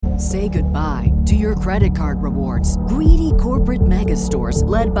Say goodbye to your credit card rewards. Greedy corporate mega stores,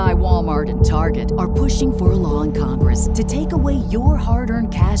 led by Walmart and Target, are pushing for a law in Congress to take away your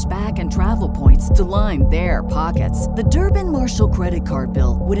hard-earned cash back and travel points to line their pockets. The Durbin-Marshall credit card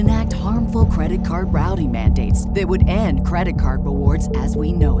bill would enact harmful credit card routing mandates that would end credit card rewards as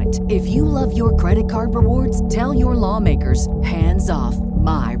we know it. If you love your credit card rewards, tell your lawmakers, hands off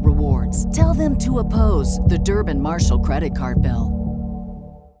my rewards. Tell them to oppose the Durbin-Marshall credit card bill.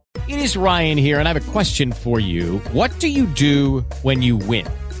 It is Ryan here, and I have a question for you. What do you do when you win?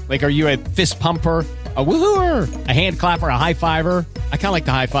 Like, are you a fist pumper, a woohooer, a hand clapper, a high fiver? I kind of like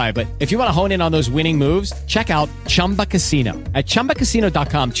the high five, but if you want to hone in on those winning moves, check out Chumba Casino. At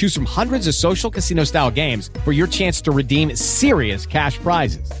ChumbaCasino.com, choose from hundreds of social casino-style games for your chance to redeem serious cash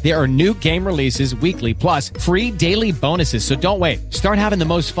prizes. There are new game releases weekly, plus free daily bonuses, so don't wait. Start having the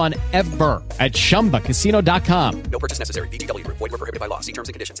most fun ever at ChumbaCasino.com. No purchase necessary. VGW. Void where prohibited by law. See terms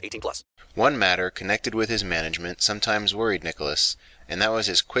and conditions. 18+. One matter connected with his management sometimes worried Nicholas, and that was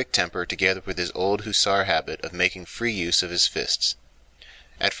his quick temper together with his old hussar habit of making free use of his fists.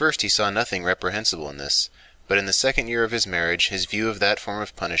 At first he saw nothing reprehensible in this, but in the second year of his marriage his view of that form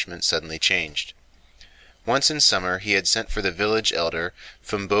of punishment suddenly changed. Once in summer he had sent for the village elder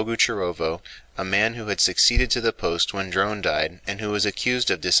from Bogucharovo, a man who had succeeded to the post when Dron died, and who was accused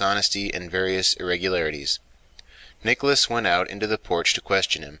of dishonesty and various irregularities. Nicholas went out into the porch to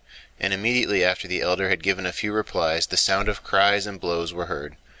question him, and immediately after the elder had given a few replies the sound of cries and blows were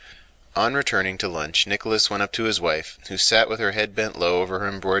heard. On returning to lunch, Nicholas went up to his wife, who sat with her head bent low over her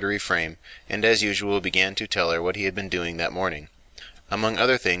embroidery frame, and as usual began to tell her what he had been doing that morning. Among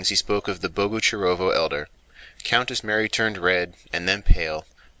other things he spoke of the Bogucharovo elder. Countess Mary turned red, and then pale,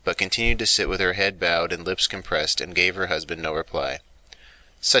 but continued to sit with her head bowed and lips compressed, and gave her husband no reply.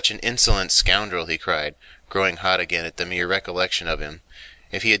 "Such an insolent scoundrel!" he cried, growing hot again at the mere recollection of him.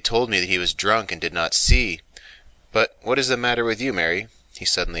 "If he had told me that he was drunk and did not see— But what is the matter with you, Mary?" he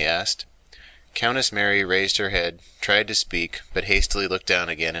suddenly asked. Countess Mary raised her head, tried to speak, but hastily looked down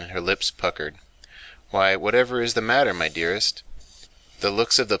again, and her lips puckered. "Why, whatever is the matter, my dearest?" The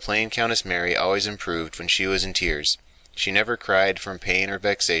looks of the plain Countess Mary always improved when she was in tears. She never cried from pain or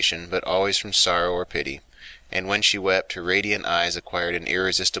vexation, but always from sorrow or pity, and when she wept her radiant eyes acquired an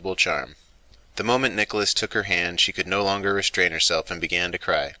irresistible charm. The moment Nicholas took her hand she could no longer restrain herself and began to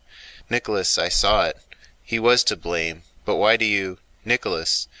cry. "Nicholas, I saw it. He was to blame. But why do you—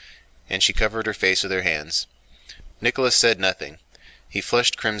 Nicholas—" and she covered her face with her hands. Nicholas said nothing. He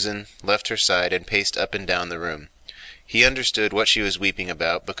flushed crimson, left her side, and paced up and down the room. He understood what she was weeping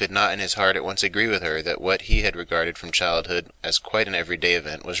about, but could not in his heart at once agree with her that what he had regarded from childhood as quite an everyday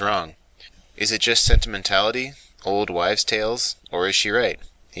event was wrong. "Is it just sentimentality, old wives' tales, or is she right?"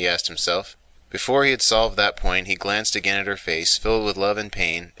 he asked himself. Before he had solved that point he glanced again at her face, filled with love and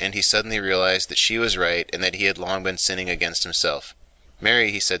pain, and he suddenly realized that she was right and that he had long been sinning against himself.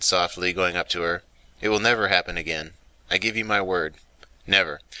 "Mary," he said softly, going up to her, "it will never happen again. I give you my word."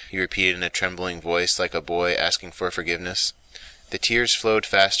 "Never," he repeated in a trembling voice like a boy asking for forgiveness. The tears flowed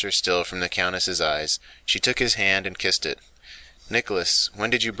faster still from the Countess's eyes. She took his hand and kissed it. "Nicholas, when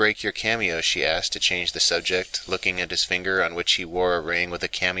did you break your cameo?" she asked, to change the subject, looking at his finger on which he wore a ring with a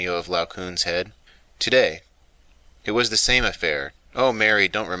cameo of Laocoon's head. "Today." "It was the same affair. Oh, Mary,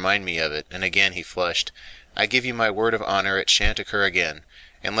 don't remind me of it," and again he flushed. "I give you my word of honor it shan't occur again,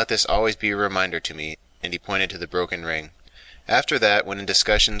 and let this always be a reminder to me," and he pointed to the broken ring. After that, when in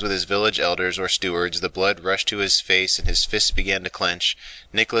discussions with his village elders or stewards the blood rushed to his face and his fists began to clench,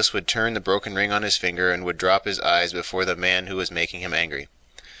 Nicholas would turn the broken ring on his finger and would drop his eyes before the man who was making him angry.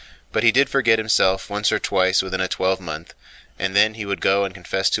 But he did forget himself once or twice within a 12-month, and then he would go and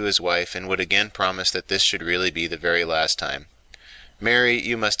confess to his wife and would again promise that this should really be the very last time. "Mary,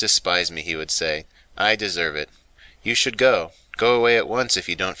 you must despise me," he would say. "I deserve it." "You should go. Go away at once if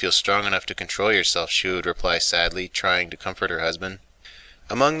you don't feel strong enough to control yourself," she would reply sadly, trying to comfort her husband.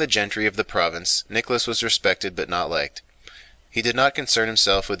 Among the gentry of the province, Nicholas was respected but not liked. He did not concern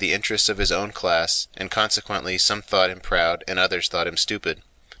himself with the interests of his own class, and consequently some thought him proud and others thought him stupid.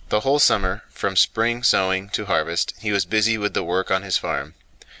 The whole summer, from spring sowing to harvest, he was busy with the work on his farm.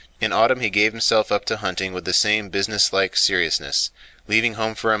 In autumn he gave himself up to hunting with the same business-like seriousness, leaving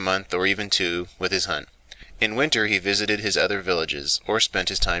home for a month or even 2 with his hunt. In winter he visited his other villages, or spent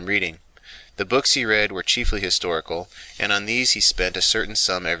his time reading. The books he read were chiefly historical, and on these he spent a certain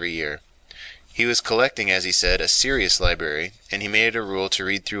sum every year. He was collecting, as he said, a serious library, and he made it a rule to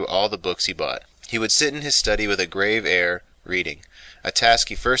read through all the books he bought. He would sit in his study with a grave air, reading, a task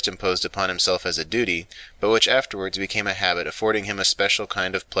he first imposed upon himself as a duty, but which afterwards became a habit, affording him a special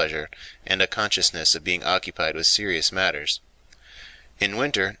kind of pleasure, and a consciousness of being occupied with serious matters. In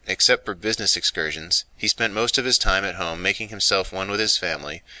winter, except for business excursions, he spent most of his time at home making himself one with his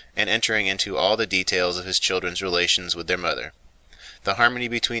family and entering into all the details of his children's relations with their mother. The harmony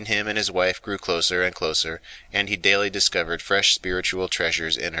between him and his wife grew closer and closer, and he daily discovered fresh spiritual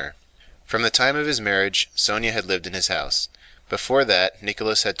treasures in her. From the time of his marriage, Sonia had lived in his house. Before that,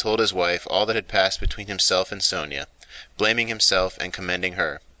 Nicholas had told his wife all that had passed between himself and Sonia, blaming himself and commending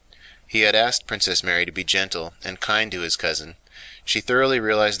her. He had asked Princess Mary to be gentle and kind to his cousin. She thoroughly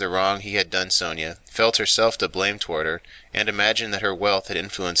realized the wrong he had done Sonia, felt herself to blame toward her, and imagined that her wealth had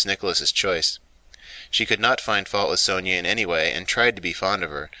influenced Nicholas's choice. She could not find fault with Sonia in any way, and tried to be fond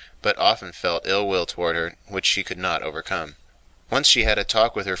of her, but often felt ill will toward her, which she could not overcome. Once she had a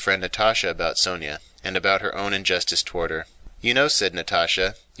talk with her friend Natasha about Sonia, and about her own injustice toward her. "You know," said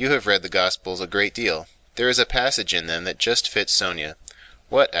Natasha, "you have read the Gospels a great deal. There is a passage in them that just fits Sonia."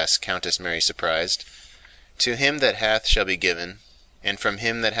 "What?" asked Countess Mary, surprised. "To him that hath shall be given, and from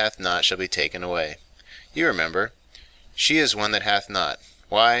him that hath not shall be taken away. You remember. She is one that hath not.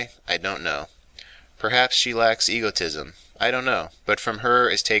 Why, I don't know. Perhaps she lacks egotism. I don't know. But from her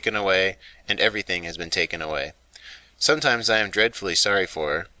is taken away, and everything has been taken away. Sometimes I am dreadfully sorry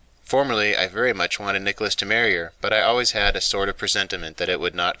for her. Formerly I very much wanted Nicholas to marry her, but I always had a sort of presentiment that it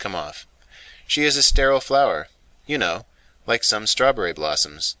would not come off. She is a sterile flower, you know, like some strawberry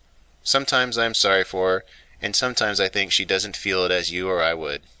blossoms. Sometimes I am sorry for her, and sometimes I think she doesn't feel it as you or I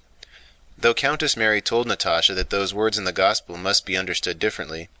would." Though Countess Mary told Natasha that those words in the Gospel must be understood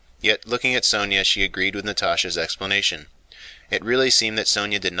differently, yet looking at Sonia she agreed with Natasha's explanation. It really seemed that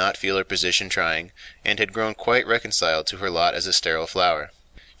Sonia did not feel her position trying, and had grown quite reconciled to her lot as a sterile flower.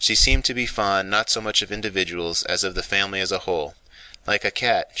 She seemed to be fond not so much of individuals as of the family as a whole. Like a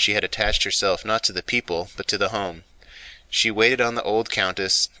cat, she had attached herself not to the people, but to the home. She waited on the old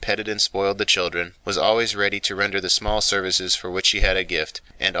countess, petted and spoiled the children, was always ready to render the small services for which she had a gift,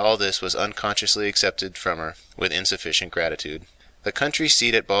 and all this was unconsciously accepted from her, with insufficient gratitude. The country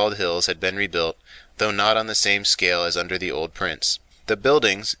seat at Bald Hills had been rebuilt, though not on the same scale as under the old prince. The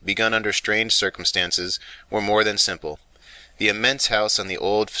buildings, begun under strange circumstances, were more than simple. The immense house on the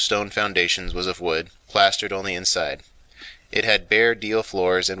old stone foundations was of wood, plastered only inside. It had bare deal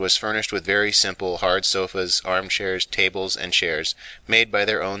floors and was furnished with very simple hard sofas, armchairs, tables, and chairs, made by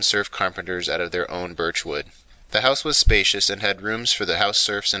their own serf carpenters out of their own birch wood. The house was spacious and had rooms for the house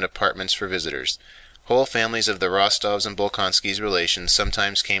serfs and apartments for visitors. Whole families of the Rostovs and Bolkonskys' relations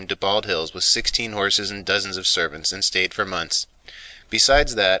sometimes came to Bald Hills with 16 horses and dozens of servants, and stayed for months.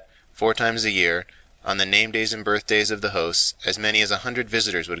 Besides that, 4 times a year, on the name days and birthdays of the hosts, as many as 100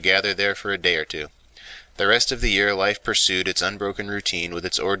 visitors would gather there for a day or two. The rest of the year life pursued its unbroken routine with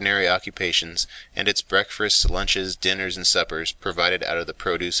its ordinary occupations, and its breakfasts, lunches, dinners, and suppers provided out of the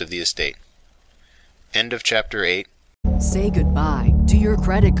produce of the estate. End of Chapter 8. Say goodbye to your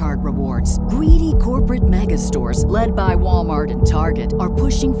credit card rewards. Greedy corporate mega stores, led by Walmart and Target, are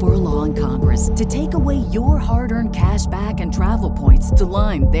pushing for a law in Congress to take away your hard-earned cash back and travel points to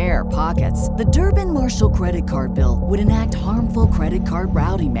line their pockets. The Durbin-Marshall credit card bill would enact harmful credit card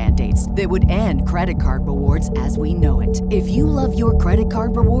routing mandates that would end credit card rewards as we know it. If you love your credit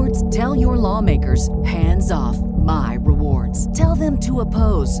card rewards, tell your lawmakers, hands off my rewards. Tell them to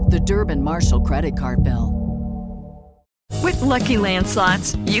oppose the Durbin-Marshall credit card bill. With Lucky Land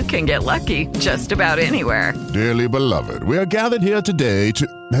Slots, you can get lucky just about anywhere. Dearly beloved, we are gathered here today to...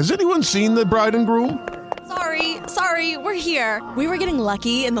 Has anyone seen the bride and groom? Sorry, we're here. We were getting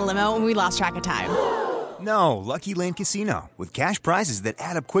lucky in the limo and we lost track of time. No, Lucky Land Casino, with cash prizes that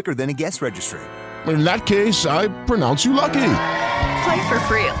add up quicker than a guest registry. In that case, I pronounce you lucky. Play for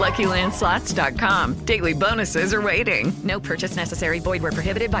free at LuckyLandSlots.com. Daily bonuses are waiting. No purchase necessary. Void where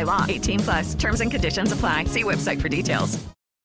prohibited by law. 18+. Terms and conditions apply. See website for details.